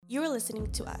You are listening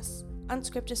to Us,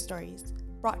 Unscripted Stories,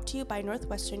 brought to you by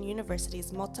Northwestern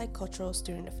University's Multicultural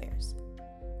Student Affairs.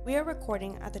 We are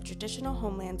recording at the traditional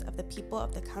homelands of the people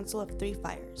of the Council of Three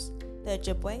Fires, the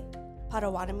Ojibwe,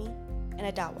 Potawatomi,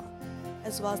 and Adawa,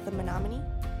 as well as the Menominee,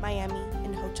 Miami,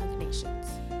 and Ho-Chunk nations.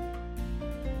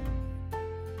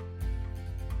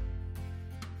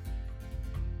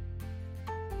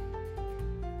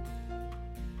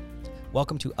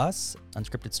 Welcome to Us,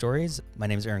 Unscripted Stories. My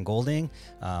name is Aaron Golding.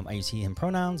 I use he, him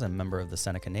pronouns. I'm a member of the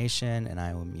Seneca Nation, and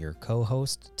I am your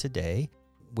co-host today.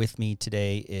 With me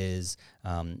today is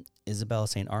Isabel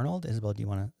St. Arnold. Isabel, do you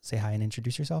want to say hi and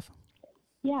introduce yourself?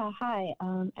 Yeah, hi.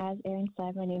 As Aaron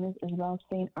said, my name is Isabel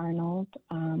St. Arnold.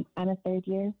 I'm a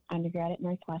third-year undergrad at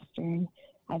Northwestern.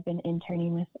 I've been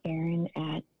interning with Aaron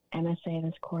at MSA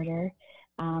this quarter.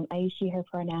 I use she, her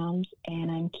pronouns,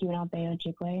 and I'm Keweenaw Bay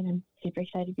Ojibwe, and I'm super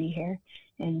excited to be here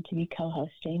and to be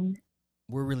co-hosting.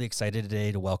 We're really excited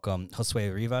today to welcome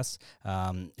Josué Rivas,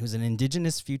 who's an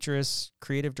Indigenous futurist,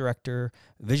 creative director,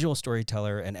 visual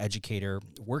storyteller, and educator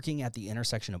working at the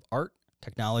intersection of art,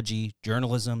 technology,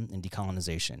 journalism, and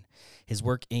decolonization. His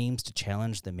work aims to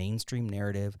challenge the mainstream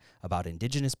narrative about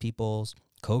Indigenous peoples,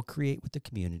 co-create with the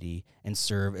community, and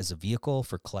serve as a vehicle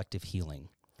for collective healing.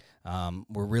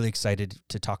 We're really excited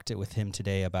to talk with him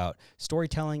today about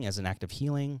storytelling as an act of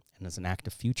healing and as an act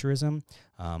of futurism.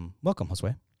 Welcome,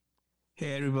 Josué.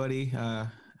 Hey, everybody.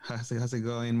 How's it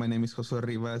going? My name is Josué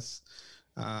Rivas.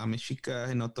 I'm a Shika,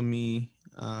 Henotomi.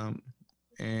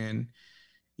 And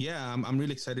yeah, I'm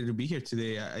really excited to be here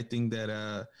today. I think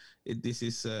that this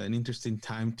is an interesting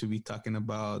time to be talking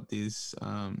about this.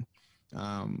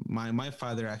 My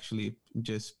father actually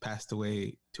just passed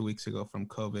away 2 weeks ago from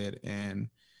COVID, and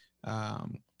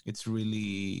it's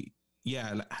really,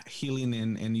 healing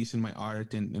and using my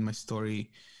art and my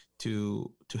story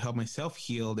to help myself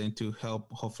heal and to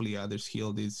help hopefully others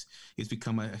heal is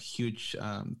become a huge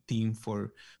theme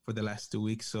for the last 2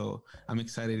 weeks. So I'm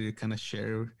excited to kind of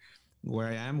share where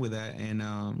I am with that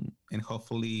and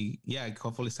hopefully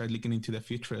start looking into the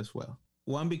future as well.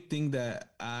 One big thing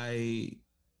that I've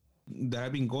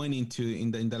been going into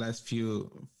in the last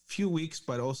few weeks,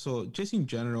 but also just in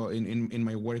general in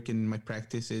my work and in my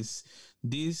practice is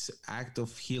this act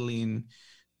of healing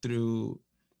through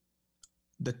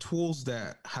the tools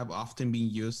that have often been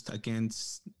used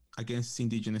against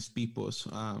Indigenous peoples.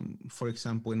 For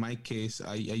example, in my case,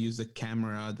 I use the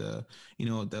camera, the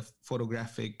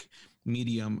photographic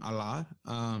medium a lot.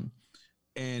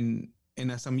 And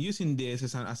as I'm using this,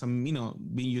 as I'm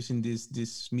been using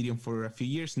this medium for a few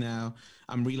years now,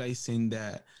 I'm realizing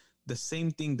that the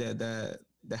same thing that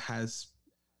has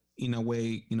in a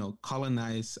way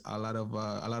colonized a lot of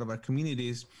our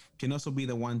communities can also be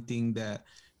the one thing that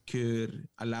could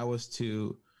allow us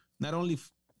to not only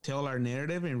tell our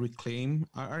narrative and reclaim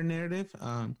our narrative,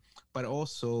 but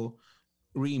also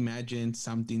reimagine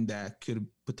something that could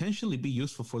potentially be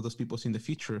useful for those peoples in the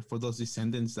future, for those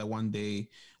descendants that one day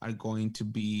are going to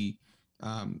be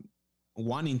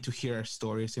wanting to hear our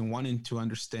stories and wanting to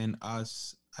understand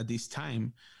us at this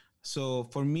time. So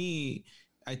for me,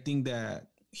 I think that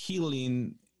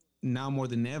healing now more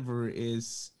than ever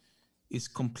is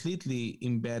completely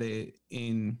embedded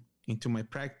into my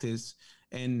practice.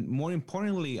 And more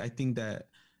importantly, I think that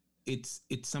it's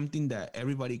something that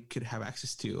everybody could have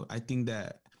access to. I think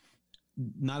that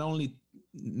not only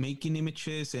making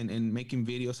images and making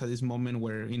videos at this moment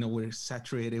where we're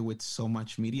saturated with so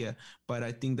much media, but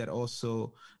I think that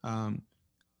also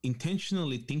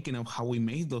intentionally thinking of how we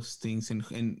made those things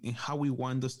and how we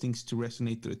want those things to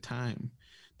resonate through time.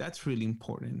 That's really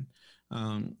important.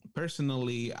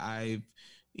 Personally, I've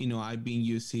been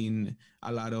using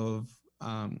a lot of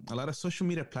social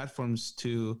media platforms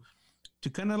to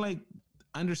kind of like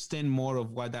understand more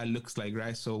of what that looks like,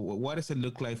 right? So what does it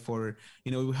look like for,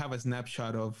 we have a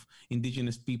snapshot of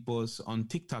Indigenous peoples on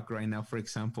TikTok right now, for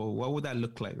example. What would that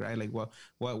look like, right? Like what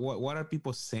are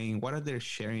people saying? What are they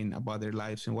sharing about their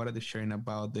lives, and what are they sharing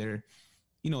about their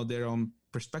own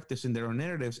perspectives and their own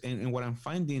narratives? And what I'm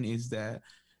finding is that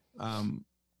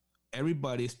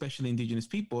everybody, especially Indigenous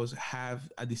peoples, have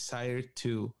a desire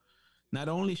to not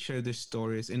only share their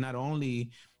stories and not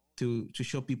only to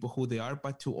show people who they are,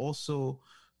 but to also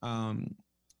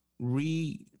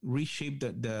reshape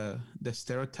the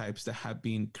stereotypes that have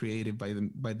been created by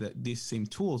these same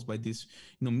tools, by these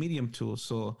medium tools.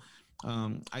 So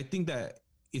I think that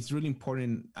it's really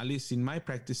important, at least in my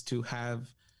practice, to have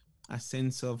a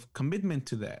sense of commitment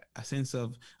to that, a sense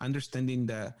of understanding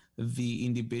that the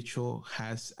individual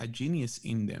has a genius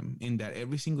in them, and that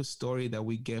every single story that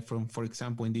we get from, for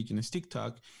example, Indigenous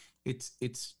TikTok, it's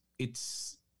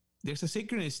there's a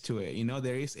sacredness to it.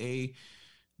 There is a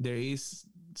there is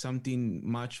something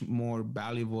much more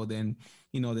valuable than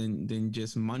than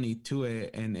just money to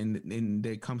it. And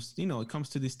there comes, it comes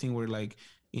to this thing where, like,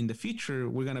 in the future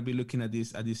we're going to be looking at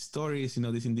these stories,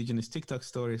 these indigenous TikTok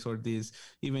stories, or these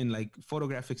even like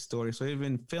photographic stories, or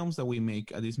even films that we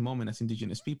make at this moment as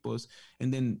indigenous peoples.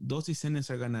 And then those descendants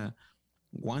are going to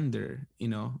wonder,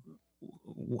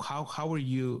 how are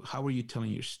you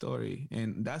telling your story?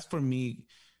 And that's, for me,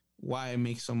 why I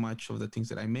make so much of the things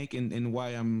that I make, and why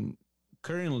I'm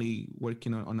currently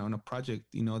working on a project,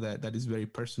 that is very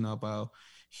personal, about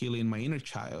healing my inner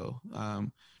child,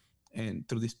 and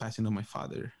through this passing of my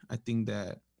father. I think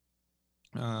that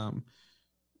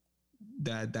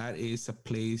that is a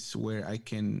place where I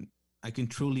can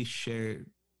truly share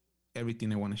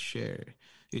everything I want to share,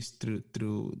 is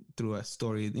through a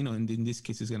story. In this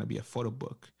case, it's going to be a photo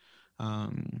book.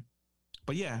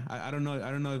 But yeah, I don't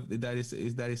know if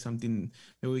that is something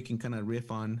maybe we can kind of riff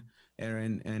on,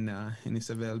 Aaron and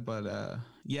Isabel. But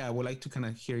yeah, I would like to kind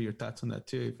of hear your thoughts on that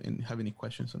too, and have any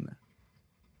questions on that.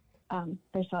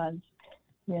 First of all, it's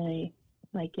really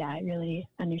I really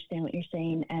understand what you're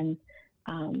saying, and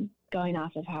going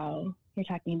off of how you're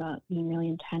talking about being really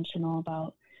intentional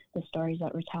about the stories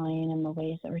that we're telling and the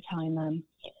ways that we're telling them.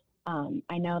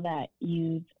 I know that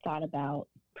you've thought about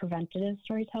preventative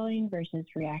storytelling versus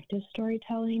reactive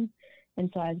storytelling. And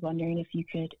so I was wondering if you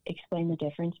could explain the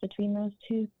difference between those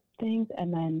two things,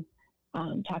 and then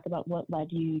talk about what led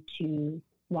you to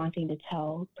wanting to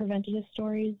tell preventative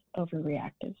stories over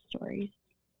reactive stories.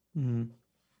 Mm-hmm.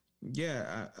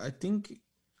 Yeah, I think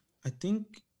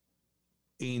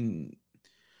in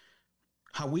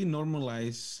how we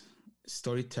normalize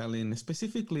storytelling,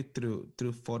 specifically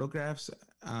through photographs,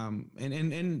 and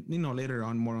later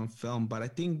on more on film. But I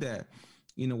think that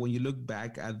when you look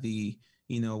back at the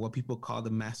what people call the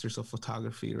masters of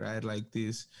photography, right? Like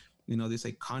this this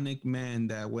iconic man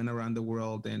that went around the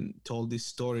world and told these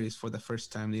stories for the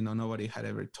first time nobody had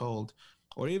ever told.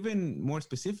 Or even more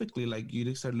specifically, like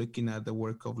you start looking at the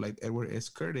work of like Edward S.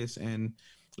 Curtis and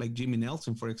like Jimmy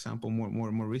Nelson, for example,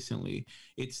 more recently.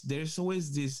 There's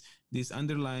always this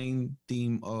underlying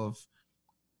theme of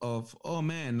oh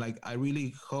man, like I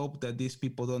really hope that these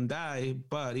people don't die,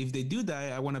 but if they do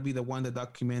die, I want to be the one that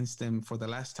documents them for the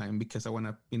last time, because I want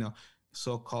to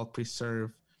so-called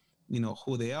preserve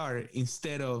who they are,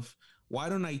 instead of why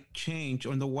don't I change,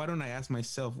 or why don't I ask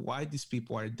myself why these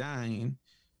people are dying,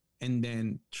 and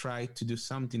then try to do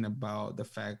something about the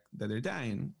fact that they're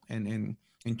dying, and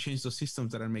change those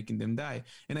systems that are making them die.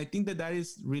 And I think that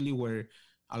is really where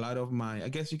a lot of my, I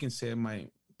guess you can say, my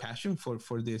passion for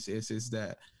this is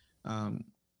that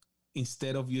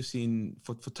instead of using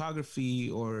photography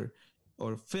or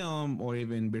film or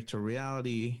even virtual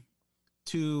reality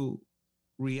to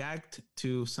react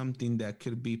to something that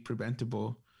could be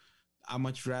preventable, I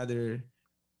much rather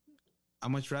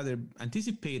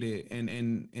anticipate it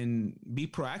and be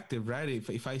proactive, right?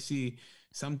 If I see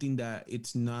something that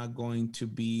it's not going to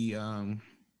be,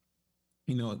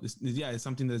 it's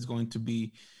something that's going to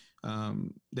be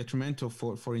detrimental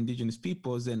for indigenous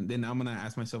peoples, then I'm gonna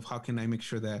ask myself, how can I make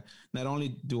sure that not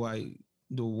only do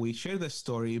we share the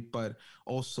story, but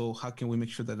also how can we make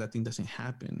sure that that thing doesn't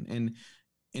happen?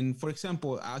 And for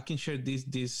example, I can share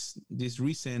this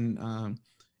recent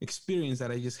experience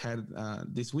that I just had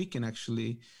this weekend,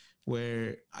 actually,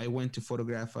 where I went to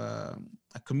photograph a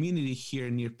community here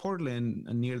near Portland,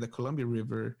 near the Columbia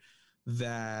River,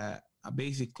 that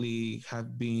basically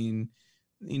have been,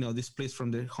 displaced from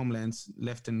their homelands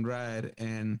left and right,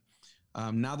 and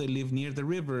now they live near the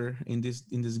river in this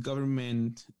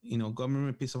government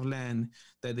piece of land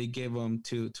that they gave them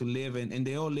to live in, and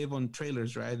they all live on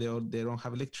trailers, right? They don't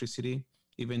have electricity,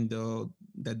 even though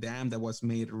the dam that was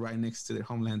made right next to their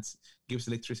homelands gives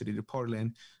electricity to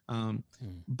Portland.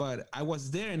 But I was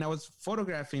there and I was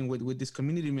photographing with this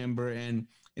community member, and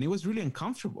it was really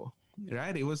uncomfortable,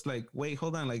 right? It was like, wait,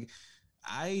 hold on. Like,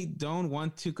 I don't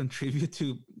want to contribute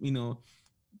to,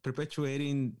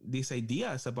 perpetuating these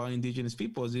ideas about indigenous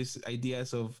peoples, these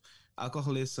ideas of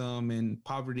alcoholism and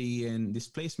poverty and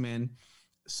displacement.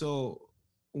 So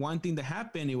one thing that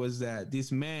happened, it was that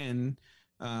this man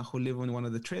who lived on one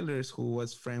of the trailers, who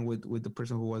was friend with the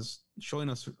person who was showing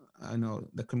us,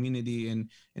 the community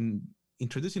and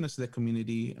introducing us to the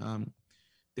community.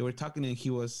 They were talking, and she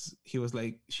was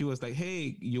like,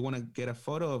 hey, you want to get a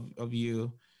photo of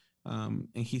you? And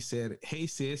he said, hey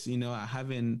sis, I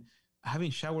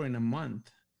haven't showered in a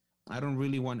month. I don't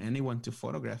really want anyone to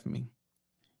photograph me.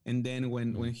 And then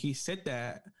when he said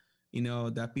that,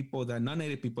 that people, that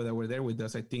non-native people that were there with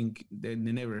us, I think they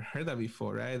never heard that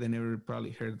before, right? They never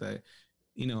probably heard that,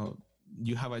 do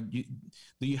you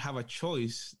have a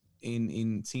choice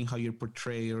in seeing how you're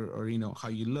portrayed or how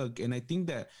you look. And I think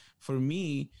that for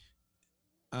me,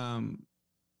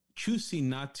 choosing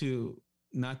not to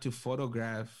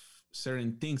photograph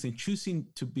certain things, and choosing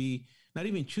to be, not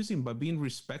even choosing, but being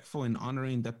respectful and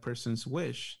honoring that person's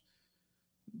wish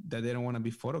that they don't want to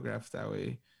be photographed that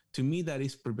way, to me, that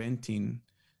is preventing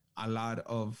a lot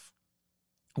of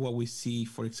what we see,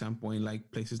 for example, in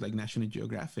like places like National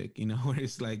Geographic, where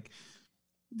it's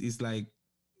like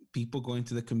people going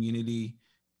to the community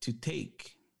to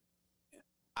take.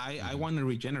 I want to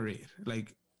regenerate.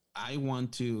 Like, I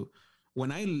want to,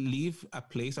 when I leave a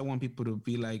place, I want people to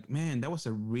be like, man, that was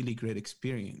a really great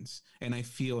experience. And I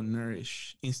feel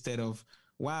nourished, instead of,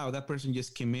 wow, that person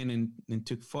just came in and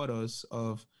took photos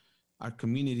of our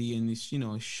community and is,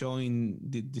 showing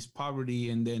this poverty.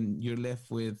 And then you're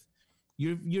left with,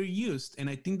 you're used. And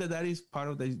I think that is part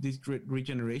of this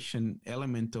regeneration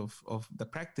element of the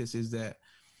practice, is that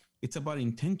it's about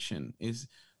intention. Is,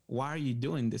 why are you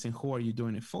doing this and who are you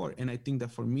doing it for? And I think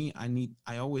that for me,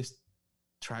 I always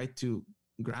try to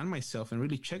ground myself and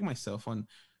really check myself on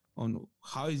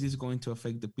how is this going to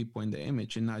affect the people in the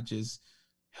image, and not just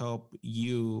help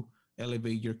you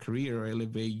elevate your career or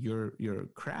elevate your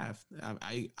craft.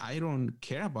 I don't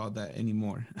care about that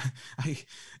anymore.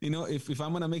 If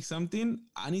I'm gonna make something,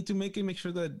 I need to make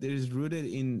sure that it is rooted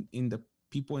in the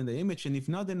people in the image. And if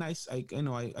not, then I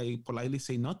politely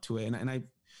say not to it. And I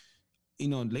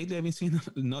lately I've been saying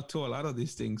not to a lot of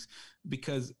these things,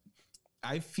 because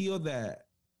I feel that,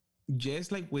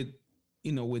 just like with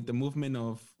the movement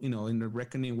of, in the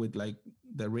reckoning with like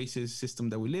the racist system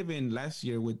that we live in last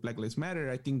year with Black Lives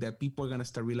Matter, I think that people are going to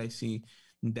start realizing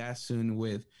that soon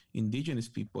with Indigenous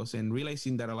peoples, and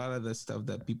realizing that a lot of the stuff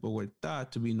that people were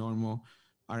thought to be normal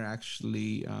are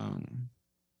actually,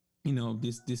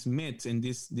 these myths and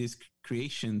these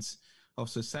creations of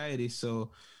society.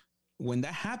 So when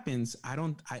that happens,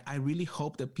 I really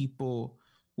hope that people,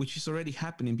 which is already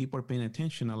happening, people are paying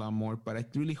attention a lot more, but I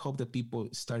really hope that people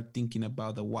start thinking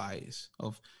about the whys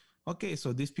of, okay,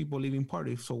 so these people live in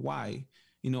poverty, so why?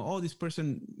 This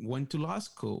person went to law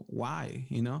school, why?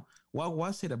 What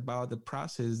was it about the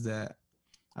process that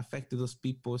affected those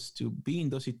people to be in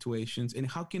those situations? And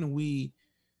how can we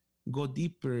go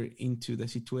deeper into the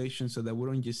situation so that we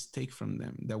don't just take from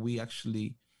them, that we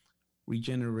actually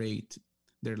regenerate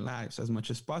their lives as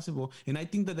much as possible? And I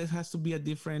think that there has to be a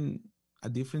different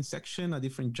section, a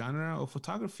different genre of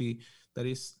photography, that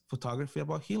is photography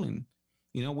about healing.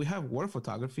 We have war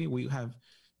photography. We have,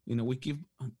 we give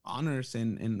honors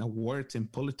and awards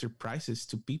and Pulitzer prizes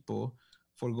to people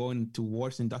for going to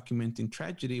wars and documenting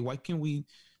tragedy. Why can't we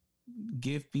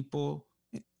give people,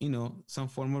 some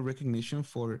form of recognition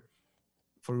for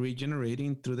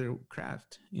regenerating through their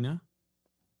craft,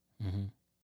 Mm-hmm.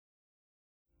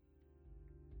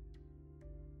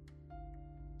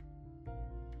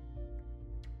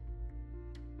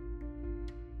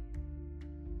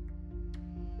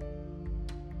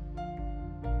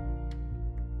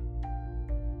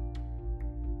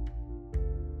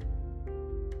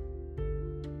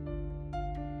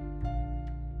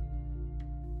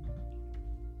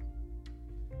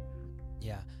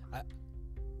 Yeah,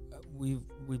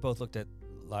 we both looked at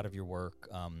a lot of your work,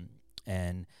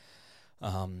 and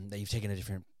that you've taken to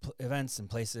different events and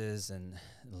places, and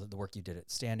the work you did at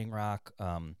Standing Rock,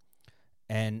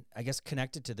 and I guess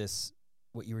connected to this,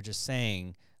 what you were just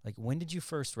saying, like, when did you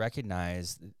first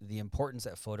recognize the importance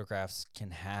that photographs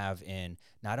can have in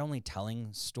not only telling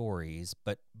stories,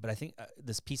 but I think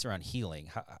this piece around healing,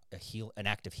 an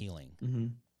act of healing. Mm-hmm.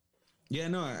 Yeah,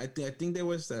 no, I think there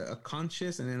was a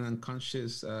conscious and an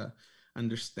unconscious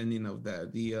understanding of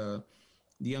that.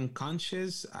 The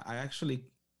unconscious, I actually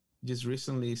just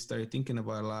recently started thinking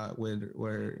about a lot,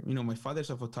 where my father's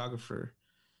a photographer,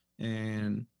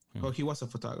 and he was a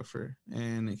photographer,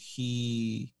 and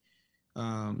he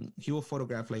will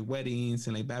photograph like weddings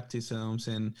and like baptisms,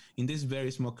 and in these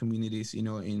very small communities,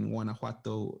 in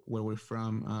Guanajuato, where we're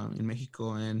from, in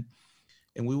Mexico, and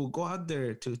we will go out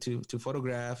there to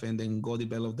photograph, and then go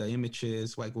develop the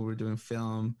images like we were doing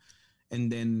film.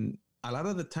 And then a lot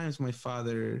of the times my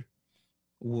father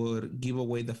would give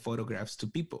away the photographs to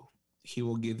people. He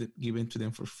will give it to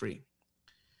them for free.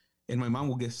 And my mom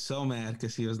will get so mad,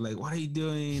 because he was like, what are you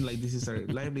doing? Like, this is our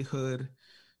livelihood.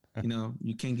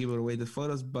 You can't give away the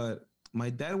photos. But my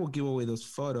dad will give away those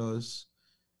photos.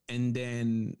 And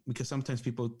then, because sometimes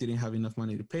people didn't have enough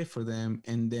money to pay for them.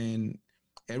 And then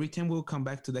every time we'll come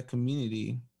back to that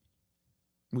community,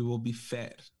 we will be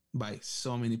fed by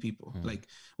so many people. Like,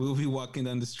 we will be walking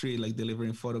down the street, like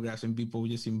delivering photographs, and people will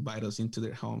just invite us into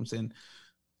their homes. And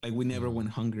like, we never went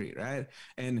hungry, right?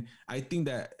 And I think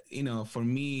that, for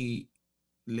me,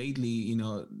 lately,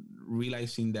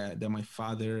 realizing that my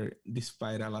father,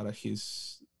 despite a lot of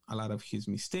his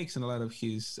mistakes and a lot of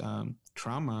his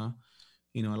trauma,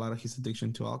 a lot of his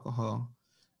addiction to alcohol,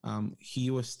 he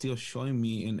was still showing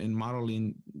me and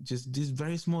modeling just these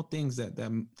very small things that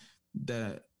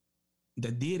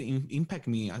did impact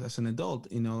me as an adult.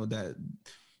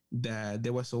 That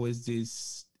there was always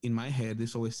this in my head,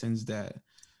 this always sense that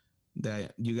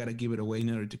you got to give it away in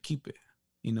order to keep it.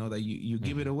 That you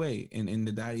give it away, and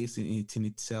that is it's in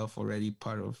itself already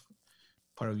part of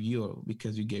you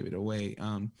because you gave it away.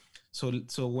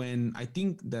 So when I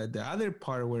think that the other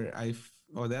part where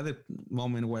the other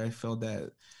moment where I felt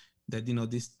that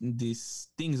these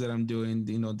things that I'm doing,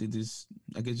 this,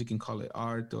 I guess you can call it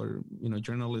art or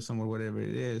journalism or whatever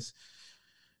it is,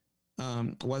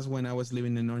 was when I was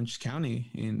living in Orange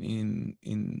County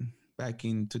in back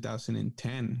in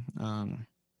 2010,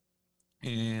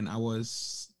 and I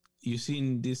was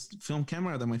using this film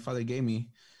camera that my father gave me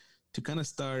to kind of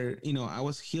start. I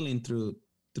was healing through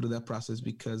that process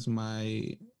because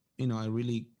I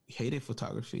really hated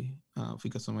photography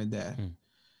because of my dad.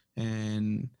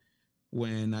 And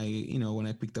when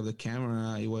I picked up the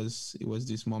camera, it was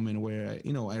this moment where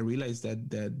I realized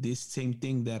that this same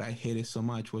thing that I hated so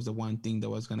much was the one thing that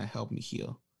was going to help me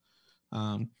heal.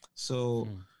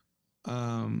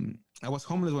 I was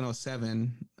homeless when I was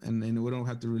 7, and we don't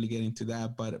have to really get into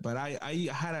that, but I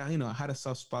had a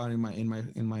soft spot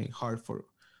in my heart for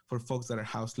folks that are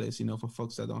houseless, for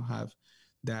folks that don't have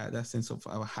that sense of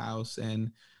a house.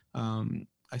 And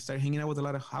I started hanging out with a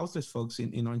lot of houseless folks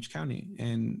in Orange County.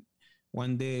 And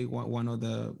one day, one of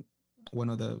the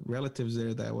relatives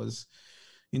there that was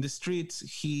in the streets,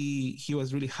 he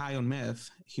was really high on meth.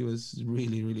 He was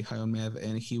really, really high on meth,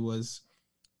 and he was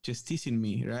just teasing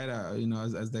me, right?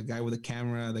 As the guy with the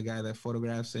camera, the guy that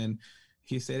photographs, and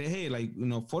he said, "Hey,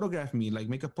 photograph me,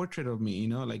 make a portrait of me,"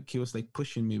 like he was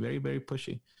pushing me, very, very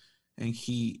pushy,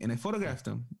 and I photographed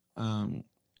him,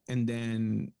 and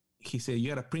then he said, "You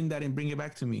gotta print that and bring it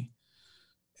back to me,"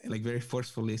 very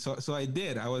forcefully. So I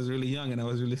did. I was really young and I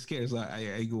was really scared, so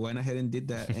I went ahead and did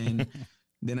that, and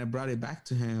then I brought it back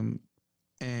to him,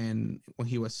 and when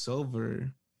he was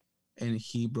sober, and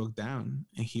he broke down,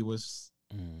 and he was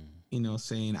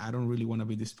saying, "I don't really want to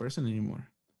be this person anymore."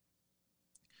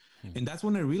 And that's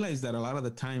when I realized that a lot of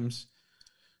the times,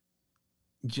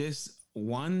 just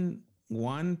one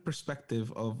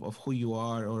perspective of who you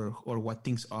are or what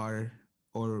things are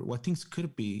or what things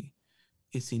could be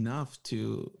is enough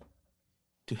to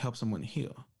help someone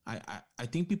heal. I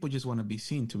think people just want to be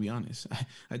seen, to be honest.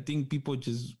 I think people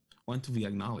just want to be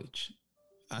acknowledged.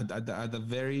 At the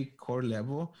very core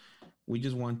level, we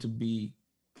just want to be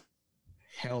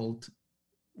held,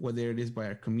 whether it is by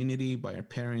our community, by our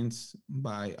parents,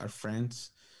 by our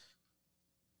friends,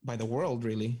 by the world,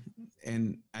 really.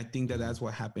 And I think that that's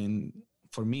what happened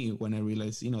for me when I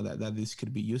realized, that this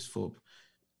could be useful.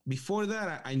 Before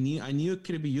that, I knew it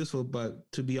could be useful,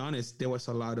 but to be honest, there was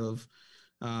a lot of,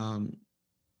 I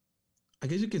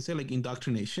guess you can say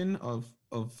indoctrination of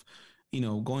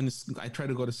going to school. I tried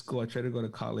to go to school. I tried to go to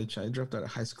college. I dropped out of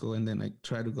high school, and then I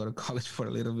tried to go to college for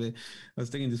a little bit. I was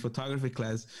taking this photography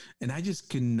class, and I just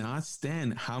could not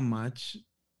stand how much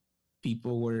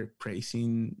people were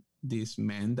praising these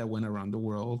men that went around the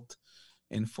world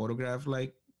and photographed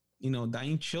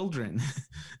dying children,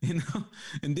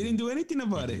 and didn't do anything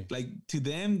about it. To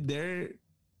them,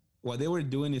 what they were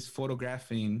doing is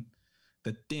photographing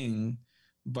the thing,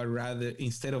 but rather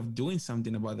instead of doing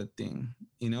something about the thing,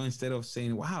 instead of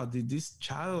saying, "Wow, did this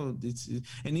child,"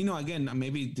 and again,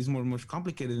 maybe this is more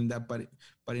complicated than that, but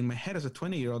in my head as a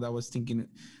 20-year-old, I was thinking,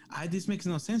 this makes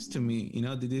no sense to me.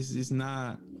 This is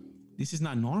not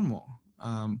normal.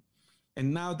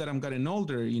 And now that I'm getting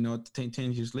older,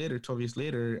 10 years later, 12 years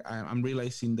later, I'm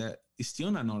realizing that it's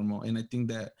still not normal. And I think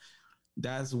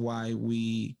that's why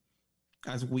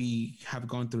as we have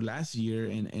gone through last year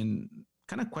and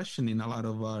kind of questioning a lot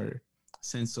of our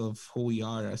sense of who we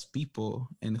are as people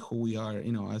and who we are,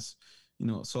 as,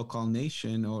 so-called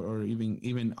nation or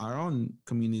even our own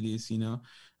communities, we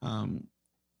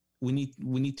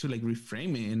need to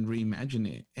reframe it and reimagine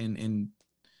it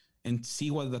and see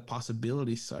what the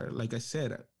possibilities are. Like I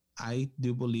said, I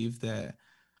do believe that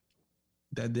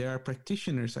there are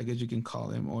practitioners, I guess you can call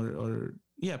them, or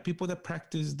people that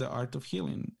practice the art of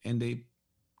healing, and they,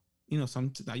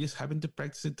 I just happen to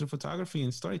practice it through photography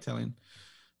and storytelling.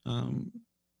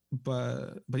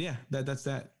 But yeah, that's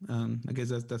that. I guess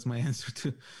that's my answer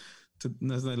to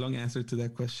that's my long answer to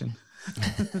that question.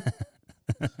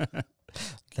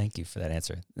 Thank you for that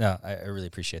answer. No, I really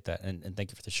appreciate that. And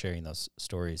thank you for sharing those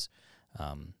stories.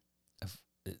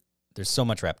 there's so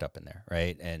much wrapped up in there,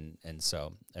 right? And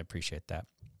so I appreciate that.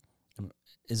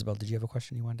 Isabel, did you have a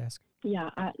question you wanted to ask? Yeah,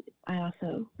 I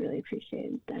also really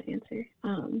appreciated that answer.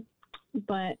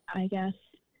 But I guess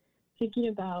thinking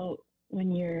about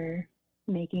when you're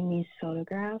making these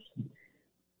photographs,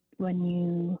 when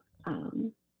you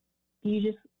do you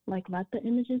just like let the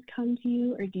images come to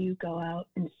you, or do you go out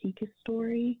and seek a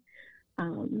story?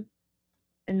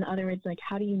 In other words, like,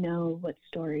 how do you know what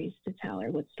stories to tell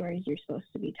or what stories you're supposed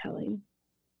to be telling?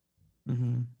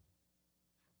 Mm-hmm.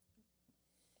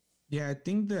 Yeah, I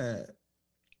think that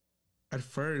at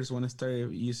first when I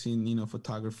started using,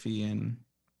 photography and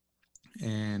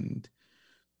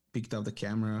picked up the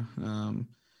camera,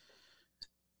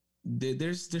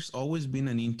 there's always been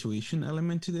an intuition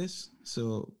element to this.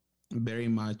 So very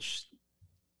much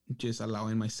just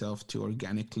allowing myself to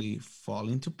organically fall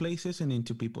into places and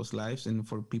into people's lives, and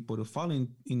for people to fall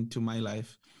into my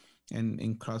life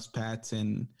and cross paths.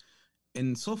 And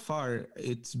so far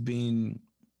it's been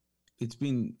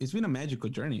a magical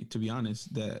journey, to be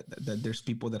honest. That there's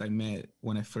people that I met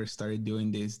when I first started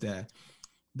doing this that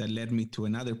led me to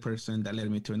another person, that led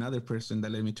me to another person,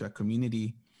 that led me to a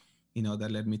community,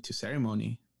 that led me to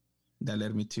ceremony, that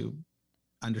led me to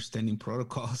understanding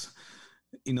protocols,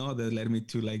 that led me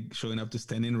to like showing up to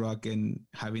Standing Rock and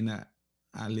having a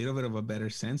little bit of a better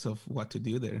sense of what to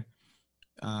do there,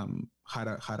 how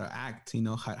to act,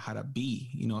 how to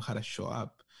be, how to show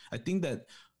up. I think that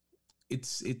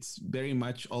it's very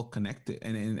much all connected,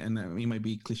 and it might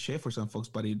be cliche for some folks,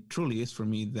 but it truly is for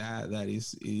me.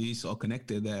 It is all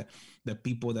connected. That the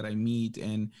people that I meet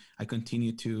and I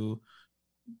continue to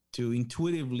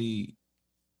intuitively,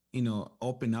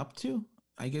 open up to,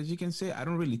 I guess you can say. I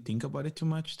don't really think about it too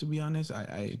much, to be honest.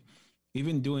 I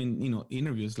even doing,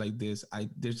 interviews like this,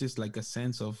 there's just like a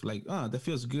sense of like, oh, that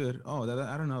feels good. Oh, that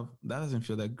I don't know, that doesn't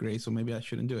feel that great, so maybe I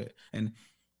shouldn't do it. And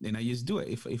then I just do it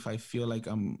if I feel like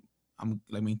I'm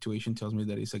like, my intuition tells me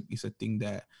that it's a thing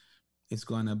that is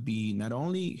gonna be not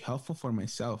only helpful for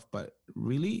myself, but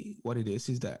really what it is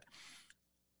that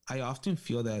I often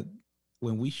feel that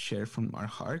when we share from our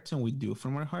hearts and we do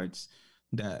from our hearts,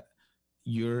 that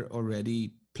you're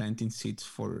already planting seeds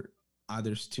for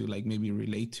others to like maybe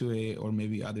relate to it, or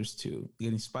maybe others to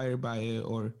get inspired by it,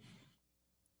 or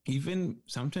even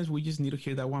sometimes we just need to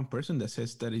hear that one person that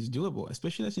says that it's doable,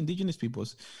 especially as Indigenous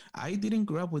peoples. I didn't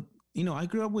grow up with, I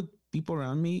grew up with people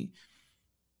around me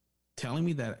telling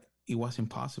me that it was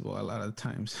impossible a lot of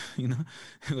times.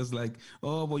 It was like,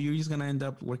 oh, well, you're just going to end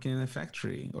up working in a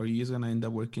factory, or you're just going to end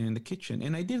up working in the kitchen.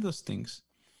 And I did those things.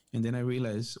 And then I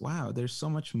realized, wow, there's so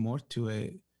much more to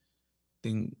it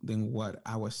than what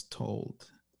I was told.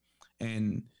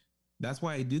 And that's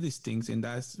why I do these things. And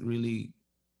that's really,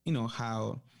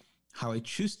 how I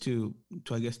choose to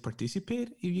I guess participate,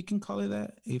 if you can call it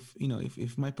that.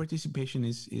 If my participation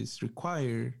is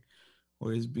required,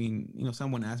 or is being,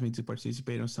 someone asked me to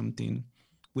participate on something,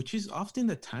 which is often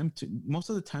most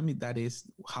of the time that is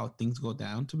how things go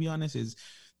down, to be honest. Is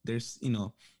there's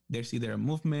either a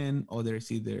movement, or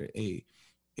there's either a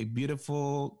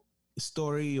beautiful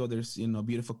story, or there's a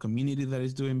beautiful community that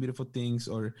is doing beautiful things,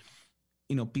 or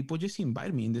people just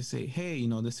invite me and they say, hey,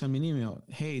 they send me an email,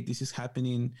 hey, this is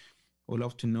happening, I would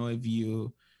love to know if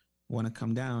you want to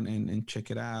come down and check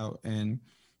it out.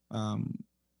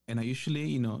 And I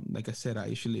usually, like I said, I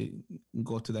usually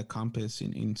go to that compass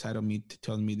inside of me to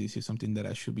tell me this is something that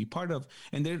I should be part of.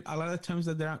 And there are a lot of times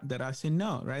that I say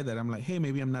no, right? That I'm like, hey,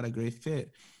 maybe I'm not a great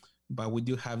fit, but we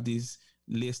do have this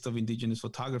list of Indigenous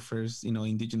photographers,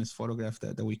 Indigenous photograph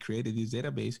that we created, this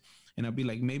database. And I'll be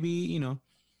like, maybe,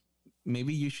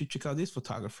 maybe you should check out this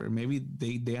photographer. Maybe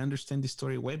they understand the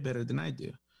story way better than I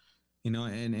do, and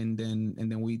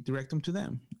then we direct them to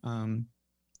them.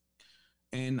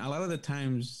 And a lot of the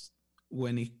times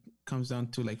when it comes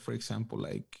down to, like, for example,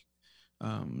 like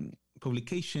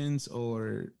publications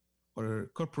or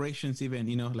corporations, even,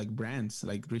 like brands,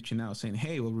 like reaching out saying,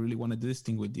 hey, we really want to do this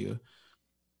thing with you.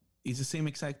 It's the same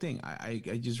exact thing. I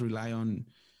just rely on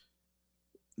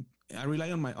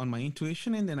my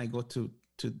intuition, and then I go to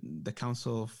the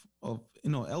council of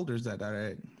elders that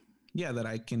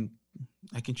I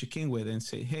can check in with and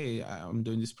say, hey, I'm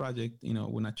doing this project,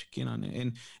 when I check in on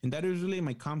it. And that is really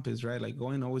my compass, right? Like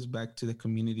going always back to the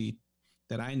community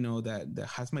that I know that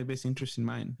has my best interest in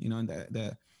mind, and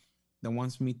that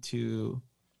wants me to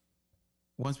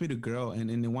grow,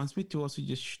 and it wants me to also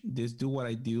just do what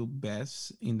I do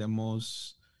best in the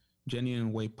most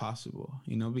genuine way possible,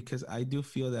 because I do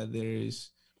feel that there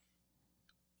is,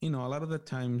 a lot of the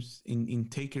times in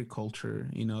taker culture,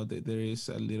 that there is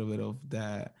a little bit of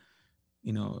that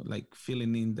like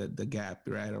filling in the gap,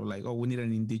 right? Or like, oh, we need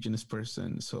an indigenous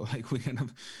person. So like we're gonna,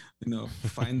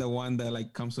 find the one that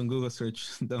like comes on Google search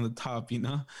down the top,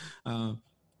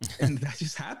 and that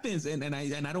just happens. And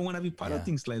I don't want to be part of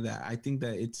things like that. I think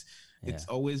that it's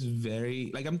always very,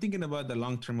 like, I'm thinking about the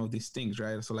long term of these things,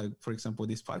 right? So like, for example,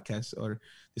 this podcast or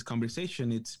this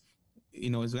conversation, it's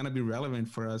going to be relevant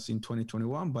for us in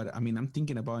 2021, but I mean, I'm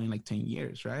thinking about in like 10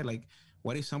 years, right? Like,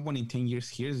 what if someone in 10 years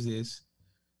hears this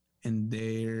and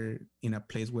they're in a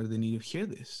place where they need to hear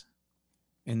this?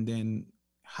 And then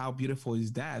how beautiful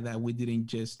is that we didn't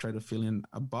just try to fill in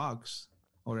a box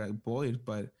or a void,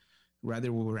 but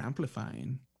rather we were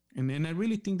amplifying. And I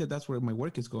really think that that's where my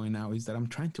work is going now, is that I'm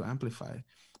trying to amplify,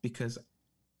 because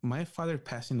my father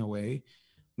passing away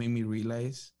made me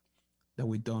realize that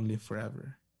we don't live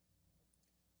forever,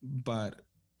 but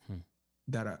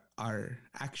that our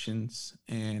actions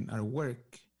and our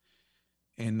work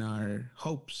and our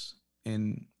hopes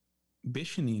and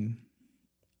visioning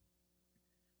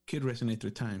could resonate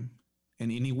through time,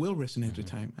 and it will resonate through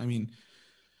time. I mean,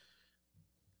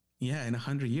 yeah, in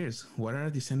 100 years, what are our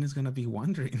descendants going to be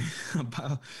wondering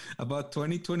about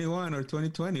 2021 or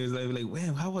 2020? It's like,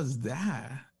 well, how was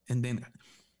that? And then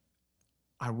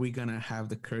are we going to have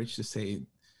the courage to say,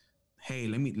 hey,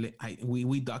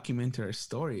 we documented our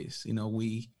stories,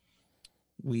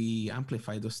 we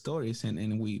amplify those stories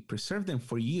and we preserve them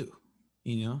for you,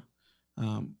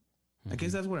 I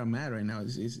guess that's where I'm at right now.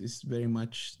 It's very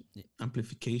much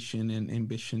amplification and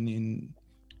ambition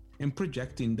in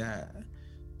projecting that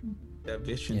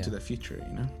vision to the future,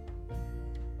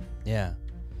 Yeah.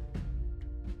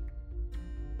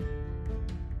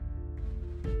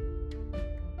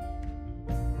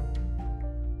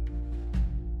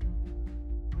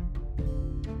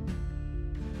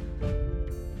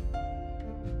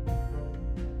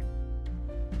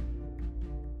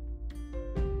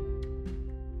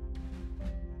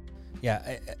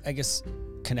 Yeah, I guess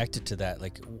connected to that,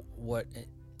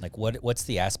 what's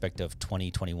the aspect of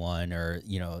 2021 or,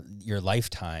 your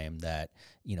lifetime that,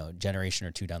 generation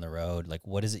or two down the road, like,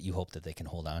 what is it you hope that they can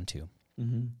hold on to?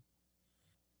 Mm-hmm.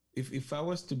 If I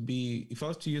was to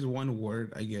use one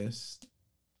word, I guess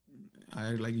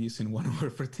I like using one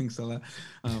word for things a lot.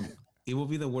 It will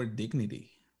be the word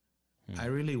dignity. I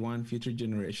really want future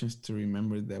generations to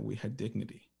remember that we had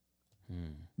dignity.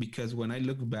 Because when I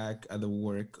look back at the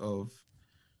work of,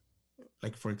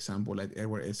 like, for example, like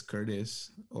Edward S.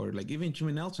 Curtis or like even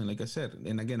Jimmy Nelson, like I said,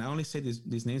 and again, I only say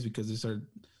these names because these are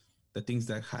the things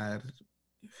that had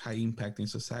high impact in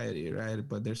society, right?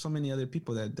 But there's so many other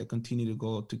people that continue to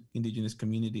go to indigenous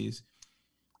communities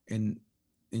and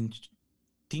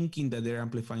thinking that they're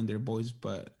amplifying their voice,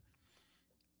 but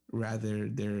rather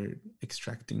they're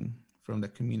extracting from the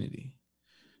community.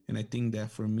 And I think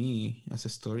that for me as a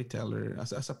storyteller,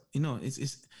 as a,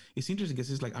 it's interesting because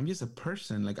it's like, I'm just a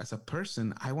person. Like, as a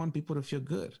person, I want people to feel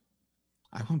good.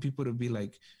 I want people to be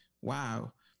like,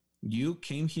 wow, you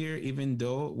came here, even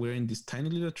though we're in this tiny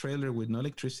little trailer with no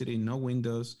electricity, no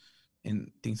windows, and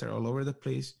things are all over the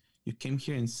place. You came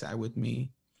here and sat with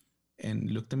me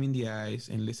and looked them in the eyes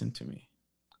and listened to me.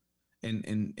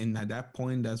 And at that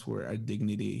point, that's where our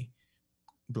dignity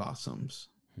blossoms,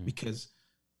 because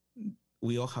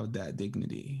we all have that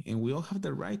dignity and we all have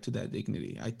the right to that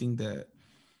dignity. I think that,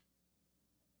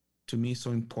 to me, it's so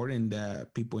important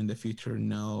that people in the future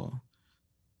know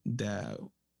that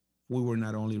we were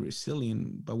not only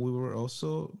resilient, but we were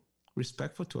also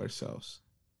respectful to ourselves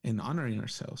and honoring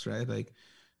ourselves, right? Like,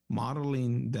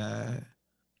 modeling that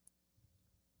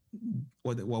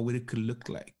what we could look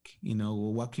like,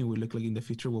 what can we look like in the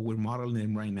future? What we're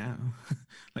modeling right now.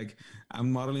 Like,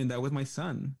 I'm modeling that with my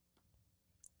son.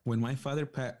 When my father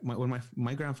when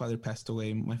my grandfather passed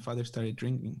away, my father started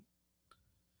drinking.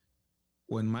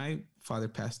 When my father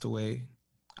passed away,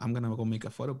 I'm gonna go make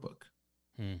a photo book.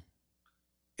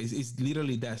 It's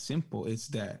literally that simple. It's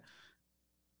that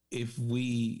if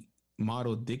we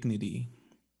model dignity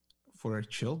for our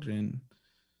children,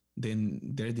 then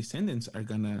their descendants are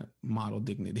gonna model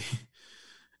dignity.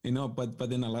 But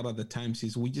then a lot of the times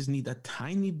is we just need a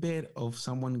tiny bit of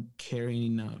someone caring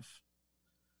enough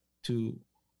to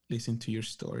listen to your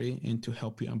story and to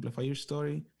help you amplify your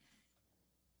story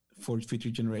for future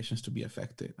generations to be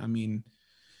affected. I mean,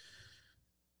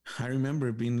 I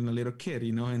remember being a little kid,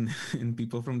 and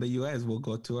people from the US will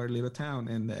go to our little town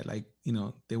and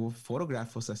they will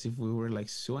photograph us as if we were like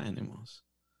zoo animals,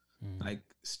 like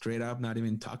straight up, not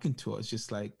even talking to us.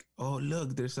 Just like, oh,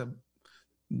 look, there's a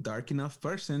dark enough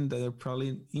person that are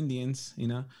probably Indians,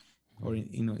 or,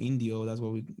 Indio, that's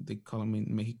what they call them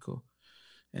in Mexico.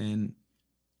 And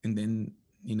then,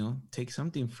 take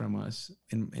something from us.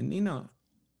 And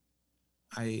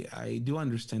I do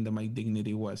understand that my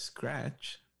dignity was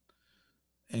scratched,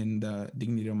 and the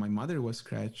dignity of my mother was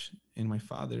scratched, and my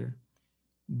father.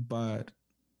 But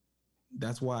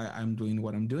that's why I'm doing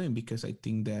what I'm doing, because I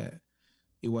think that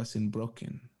it wasn't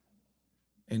broken.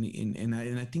 And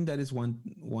I think that is one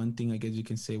thing I guess you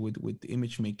can say with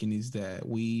image making, is that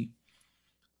we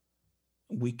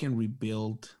can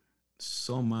rebuild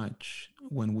so much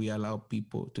when we allow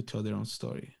people to tell their own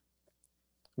story.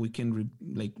 We can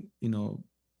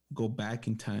go back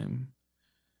in time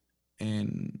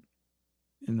and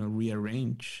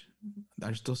rearrange.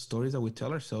 There's those stories that we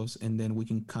tell ourselves, and then we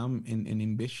can come and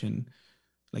envision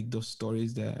like those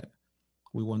stories that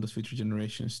we want those future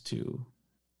generations to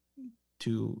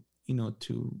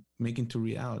make into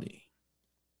reality.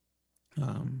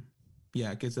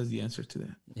 Yeah, I guess that's the answer to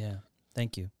that. Yeah,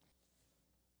 thank you.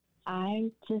 I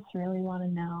just really want to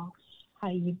know how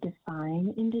you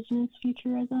define Indigenous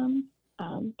futurism,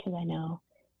 because I know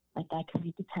like that could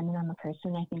be dependent on the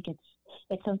person. I think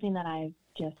it's something that I've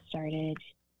just started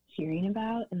hearing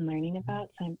about and learning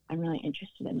about, so I'm really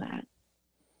interested in that.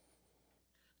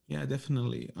 Yeah,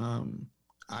 definitely.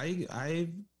 I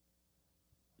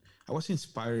was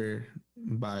inspired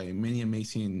by many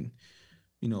amazing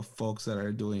folks that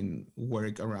are doing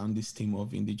work around this theme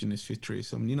of Indigenous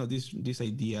futurism. This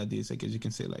idea, this, I guess you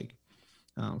can say, like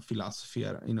philosophy,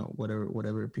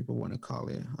 whatever people want to call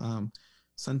it.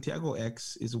 Santiago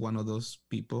X is one of those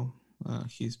people.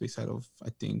 He's based out of, I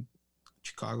think,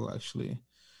 Chicago, actually.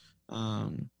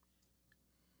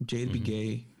 Jade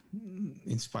Begay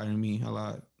inspired me a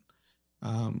lot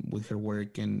with her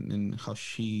work and how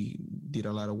she did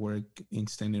a lot of work in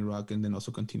Standing Rock, and then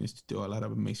also continues to do a lot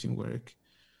of amazing work.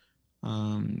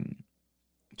 Chanupa,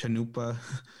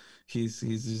 he's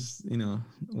just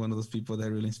one of those people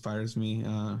that really inspires me.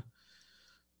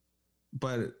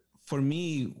 But for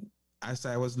me, as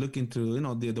I was looking through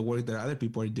the work that other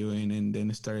people are doing, and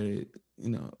then started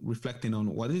reflecting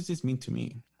on what does this mean to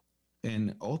me,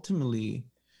 and ultimately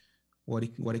what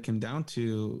it came down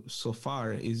to so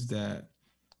far is that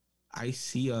I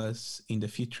see us in the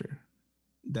future,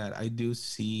 that I do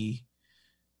see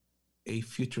a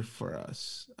future for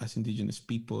us as Indigenous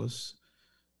peoples.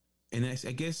 And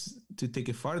I guess to take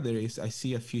it farther is I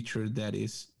see a future that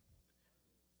is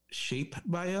shaped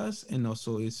by us and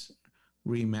also is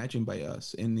reimagined by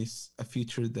us. And it's a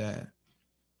future that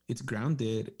it's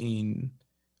grounded in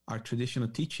our traditional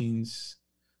teachings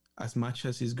as much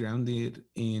as it's grounded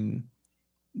in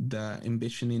the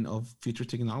envisioning of future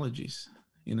technologies.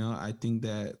 I think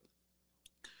that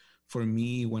for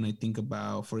me, when I think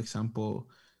about, for example,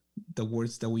 the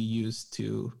words that we use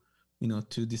to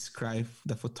describe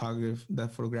the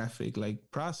photographic like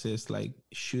process, like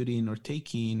shooting or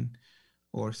taking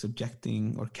or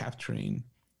subjecting or capturing,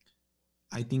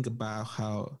 I think about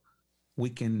how we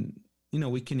can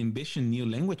envision new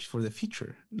language for the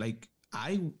future. Like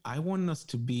I want us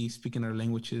to be speaking our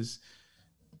languages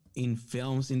in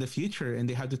films in the future, and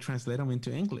they have to translate them into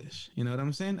English. You know what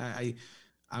I'm saying?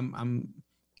 I'm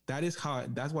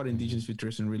that's what Indigenous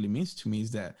futurism really means to me,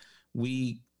 is that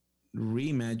we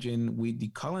reimagine, we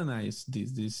decolonize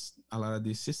these a lot of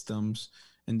these systems,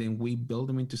 and then we build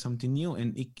them into something new.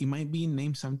 And it might be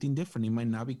named something different. It might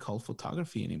not be called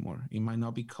photography anymore. It might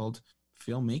not be called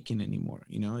filmmaking anymore.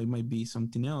 It might be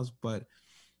something else. But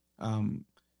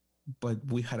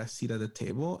we had a seat at the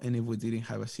table, and if we didn't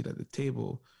have a seat at the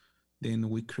table, then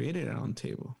we created our own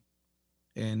table,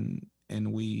 and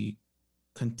we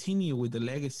continue with the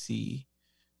legacy,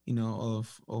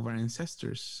 of our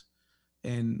ancestors.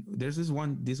 And there's this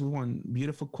one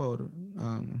beautiful quote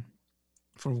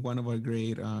from one of our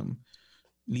great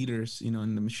leaders, in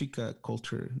the Mexica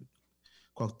culture,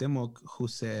 Cuauhtemoc, who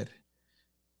said,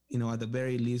 at the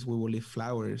very least, we will leave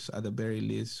flowers. At the very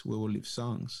least, we will leave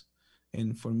songs.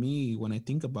 And for me, when I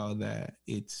think about that,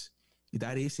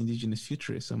 that is Indigenous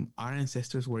futurism. Our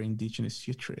ancestors were Indigenous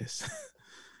futurists,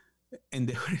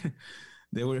 and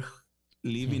they were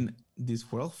living this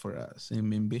world for us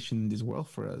and envisioning this world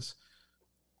for us.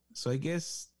 So I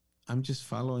guess I'm just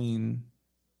following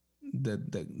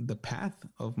the path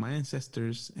of my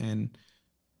ancestors and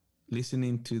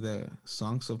listening to the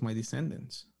songs of my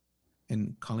descendants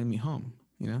and calling me home.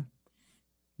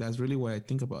 That's really what I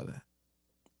think about that.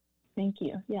 Thank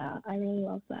you. Yeah, I really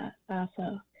love that.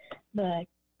 Also, the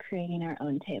creating our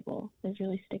own table is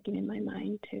really sticking in my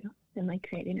mind too, and like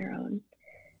creating our own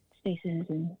spaces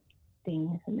and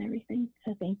things and everything.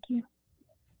 So thank you.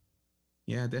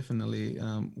 Yeah, definitely.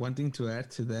 One thing to add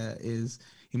to that is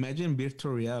imagine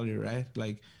virtual reality, right?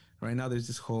 Like right now there's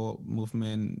this whole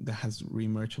movement that has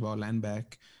reemerged about land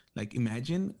back. Like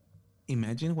imagine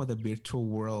what the virtual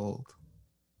world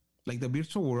like the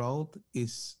virtual world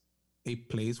is a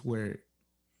place where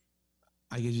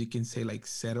I guess you can say like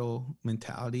settle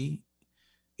mentality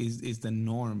is the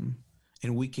norm,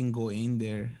 and we can go in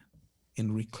there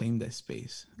and reclaim that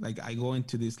space. Like I go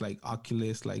into this like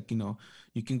Oculus, like, you know,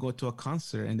 you can go to a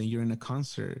concert and then you're in a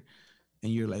concert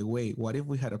and you're like, wait, what if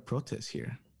we had a protest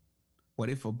here? What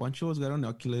if a bunch of us got on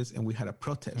Oculus and we had a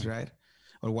protest, right?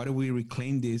 Or what if we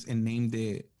reclaim this and named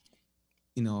it,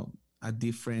 you know, a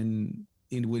different,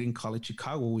 we didn't call it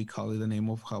Chicago, we call it the name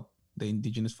of how the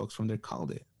indigenous folks from there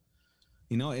called it.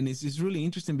 You know, and it's really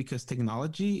interesting because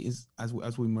technology is, as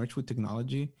we merge with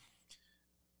technology,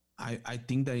 I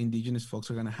think that indigenous folks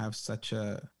are going to have such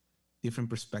a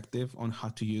different perspective on how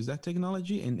to use that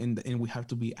technology, and we have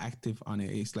to be active on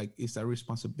it. It's like, it's our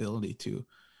responsibility to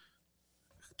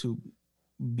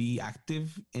be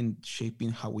active in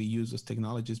shaping how we use those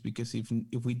technologies, because if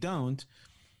we don't,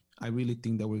 I really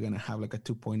think that we're going to have like a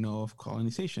 2.0 of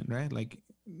colonization, right? Like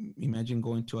imagine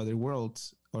going to other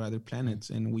worlds or other planets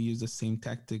and we use the same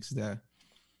tactics that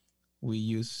we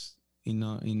use, you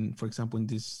know, in, for example, in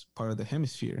this part of the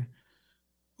hemisphere,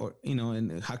 or, you know,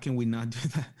 and how can we not do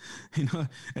that? You know,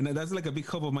 and that's like a big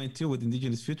hope of mine too with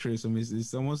Indigenous Futurism.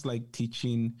 It's almost like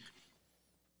teaching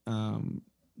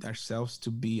ourselves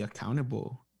to be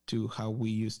accountable to how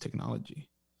we use technology.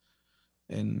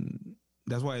 And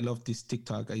that's why I love this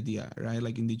TikTok idea, right?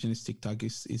 Like Indigenous TikTok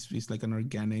is like an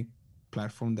organic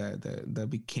platform that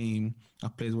became a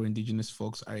place where Indigenous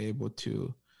folks are able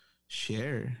to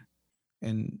share.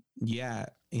 And yeah,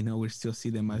 you know, we still see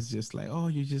them as just like, oh,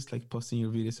 you're just like posting your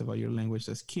videos about your language,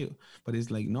 that's cute. But it's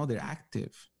like, no, they're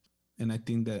active. And I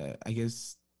think that, I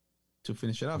guess, to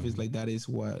finish it off, is like, that is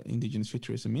what Indigenous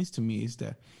Futurism means to me, is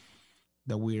that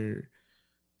we're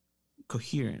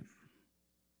coherent.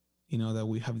 You know, that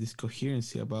we have this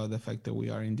coherency about the fact that we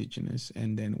are Indigenous,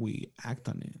 and then we act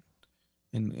on it.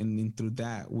 And through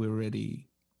that, we're already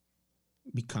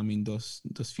becoming those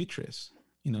futurists,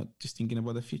 you know, just thinking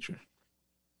about the future.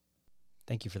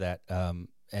 Thank you for that.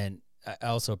 And I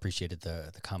also appreciated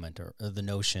the comment or the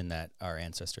notion that our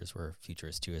ancestors were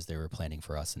futurists too, as they were planning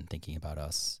for us and thinking about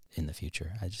us in the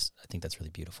future. I think that's really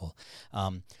beautiful.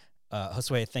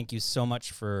 Josué, thank you so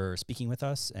much for speaking with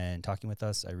us and talking with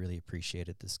us. I really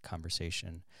appreciated this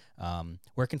conversation.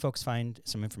 Where can folks find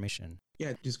some information?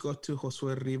 Yeah, just go to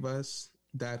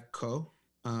josuerivas.co.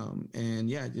 And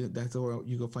yeah, that's where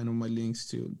you go find all my links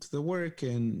to the work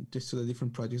and just to the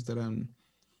different projects that I'm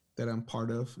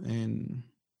part of. And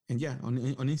yeah, on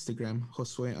Instagram,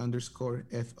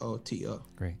 Josué_FOTO.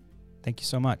 Great. Thank you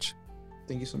so much.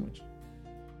 Thank you so much.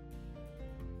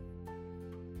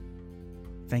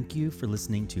 Thank you for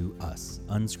listening to Us,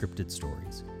 Unscripted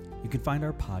Stories. You can find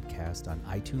our podcast on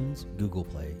iTunes, Google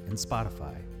Play, and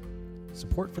Spotify.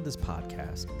 Support for this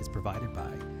podcast is provided by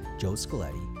Joe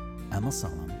Scaletti, Emma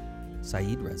Salam,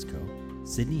 Saeed Rezko,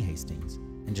 Sydney Hastings,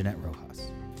 and Jeanette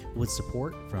Rojas, with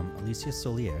support from Alicia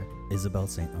Solier, Isabel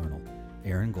St. Arnold,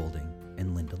 Aaron Golding,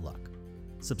 and Linda Luck.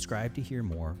 Subscribe to hear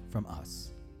more from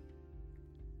us.